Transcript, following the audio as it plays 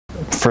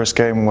first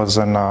game was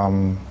in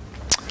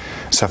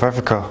South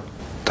Africa.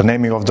 The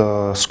naming of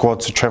the squad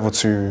to travel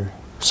to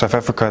South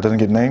Africa didn't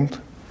get named,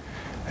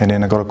 and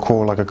then I got a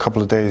call like a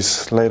couple of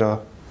days later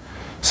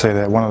say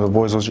that one of the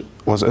boys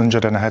was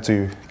injured and I had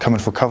to come in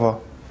for cover.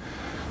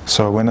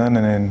 So I went in,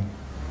 and then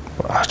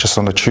just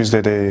on the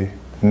Tuesday they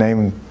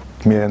named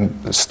me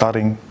in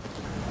starting.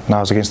 Now I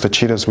was against the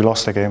Cheetahs. We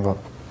lost that game, but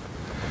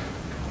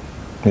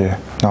yeah,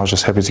 I was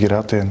just happy to get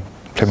out there and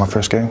play my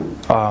first game.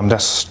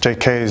 That's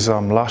JK's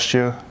last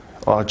year.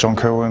 John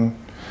Kerwin,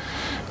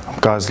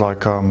 guys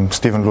like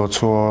Stephen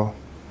Luatua,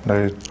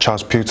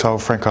 Charles Putel,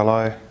 Frank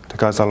Alai, the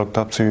guys I looked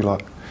up to,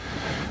 like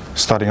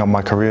starting up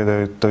my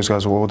career. Those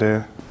guys were all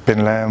there.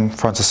 Ben Lam,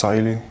 Francis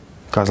Saili,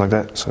 guys like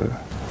that. So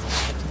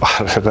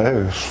I don't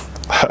know.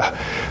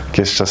 I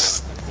guess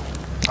just,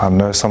 I don't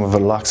know, some of it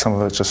luck, some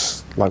of it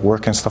just like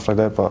work and stuff like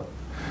that. But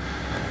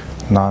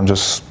no, I'm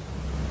just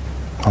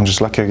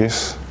lucky, I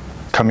guess.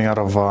 Coming out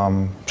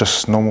of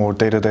just normal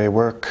day-to-day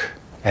work,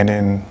 and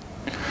then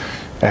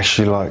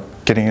actually like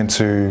getting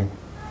into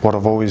what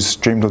I've always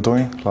dreamed of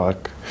doing.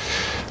 Like,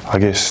 I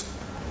guess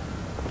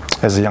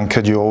as a young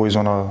kid you always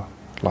want to,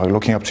 like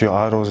looking up to your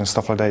idols and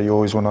stuff like that, you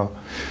always want to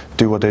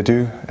do what they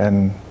do.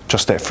 And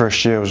just that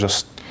first year was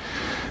just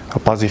a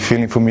buzzy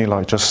feeling for me,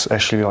 like just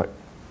actually like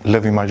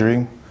living my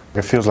dream.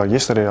 It feels like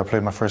yesterday I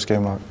played my first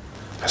game. Like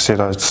I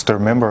said, I still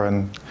remember,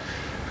 and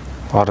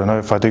I don't know,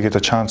 if I do get the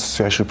chance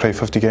to actually play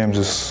 50 games,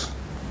 is,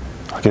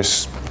 I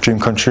guess, dream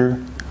come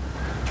true.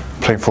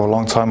 Playing for a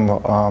long time,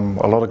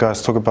 a lot of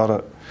guys talk about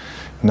it,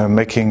 you know,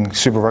 making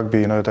Super Rugby,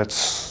 you know,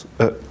 that's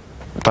it,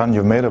 done,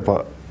 you've made it,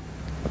 but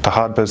the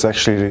hard bit is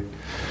actually,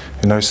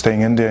 you know,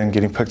 staying in there and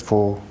getting picked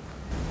for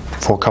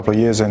a couple of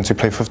years, and to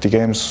play 50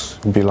 games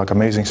would be like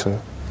amazing. So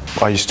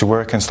I used to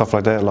work and stuff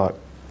like that, like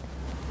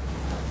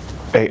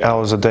 8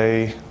 hours a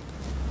day. You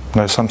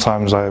know,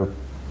 sometimes I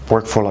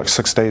work for like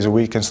 6 days a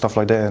week and stuff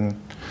like that.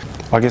 And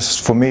I guess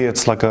for me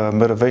it's like a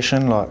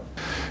motivation, like,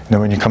 you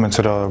know, when you come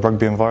into the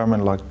rugby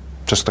environment, like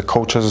just the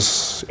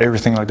coaches,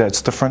 everything like that,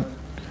 it's different.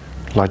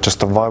 Like just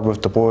the vibe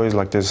with the boys,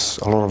 like there's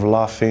a lot of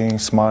laughing,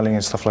 smiling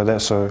and stuff like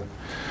that. So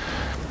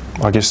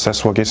I guess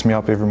that's what gets me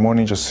up every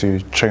morning, just to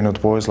train with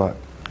the boys, like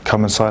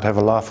come inside, have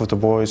a laugh with the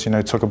boys, you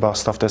know, talk about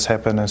stuff that's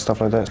happened and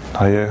stuff like that.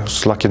 Yeah, I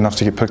was lucky enough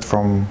to get picked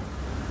from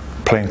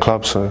playing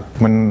club. So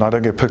when I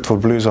don't get picked for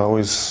the Blues, I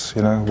always,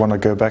 you know, want to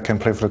go back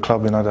and play for the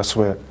club. You know, that's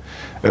where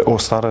it all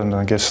started. And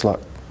I guess like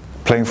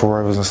playing for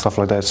Rovers and stuff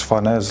like that, it's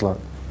fun as, like,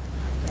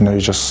 you know,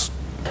 you just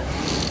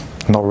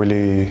not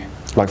really,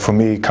 like for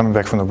me coming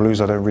back from the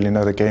Blues, I don't really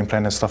know the game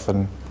plan and stuff,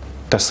 and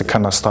that's the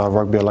kind of style of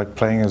rugby I like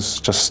playing, is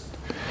just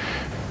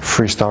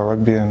freestyle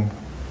rugby, and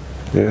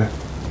yeah,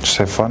 just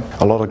have fun.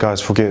 A lot of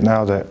guys forget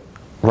now that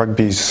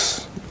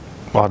rugby's,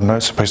 I don't know,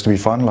 supposed to be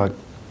fun. Like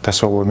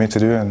that's what we're meant to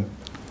do, and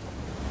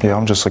yeah,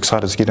 I'm just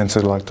excited to get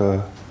into like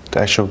the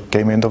actual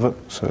game end of it.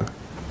 So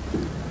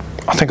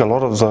I think a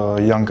lot of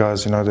the young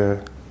guys, you know,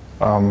 they're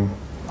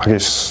I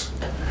guess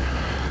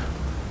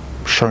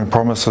showing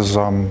promises.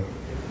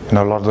 You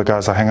know, a lot of the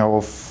guys I hang out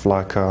with,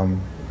 like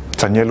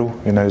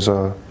Tanyelu, you know, he's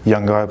a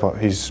young guy, but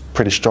he's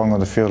pretty strong on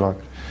the field. Like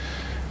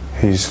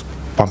he's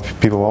bumping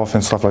people off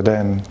and stuff like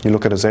that. And you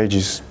look at his age,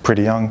 he's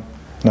pretty young.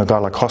 You know, a guy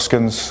like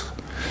Hoskins,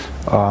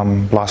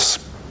 last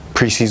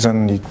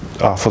pre-season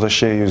for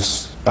this year, he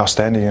was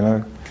outstanding. You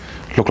know,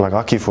 looked like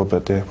Aki for a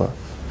bit there, but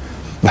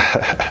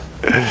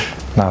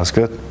no, it's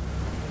good.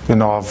 You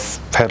know, I've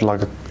had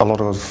like a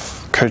lot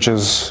of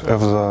coaches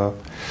over the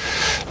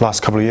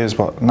last couple of years,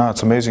 but no,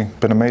 it's amazing.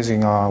 Been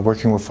amazing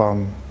working with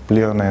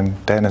Leon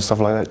and Dan and stuff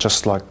like that.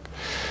 Just like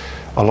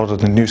a lot of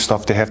the new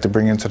stuff they have to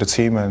bring into the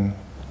team, and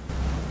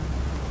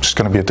it's just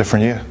going to be a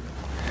different year.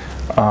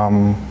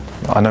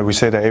 I know we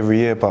say that every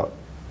year, but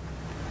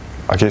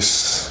I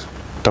guess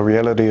the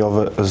reality of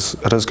it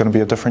is going to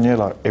be a different year.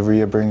 Like every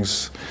year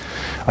brings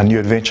a new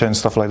adventure and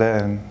stuff like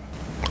that. And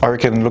I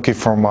reckon, looking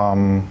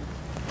from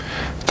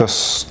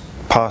this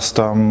past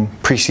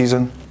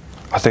pre-season,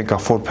 I think our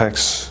forward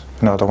packs,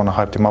 you know, I don't want to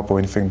hype them up or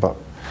anything, but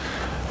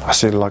I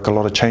see like a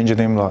lot of change in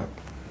them. Like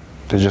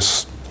they're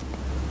just,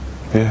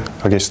 yeah,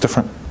 I guess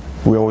different.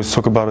 We always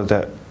talk about it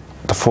that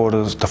the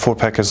forward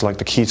pack is like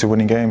the key to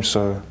winning games.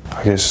 So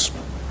I guess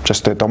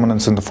just their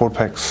dominance in the forward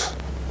pack's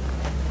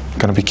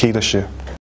going to be key this year.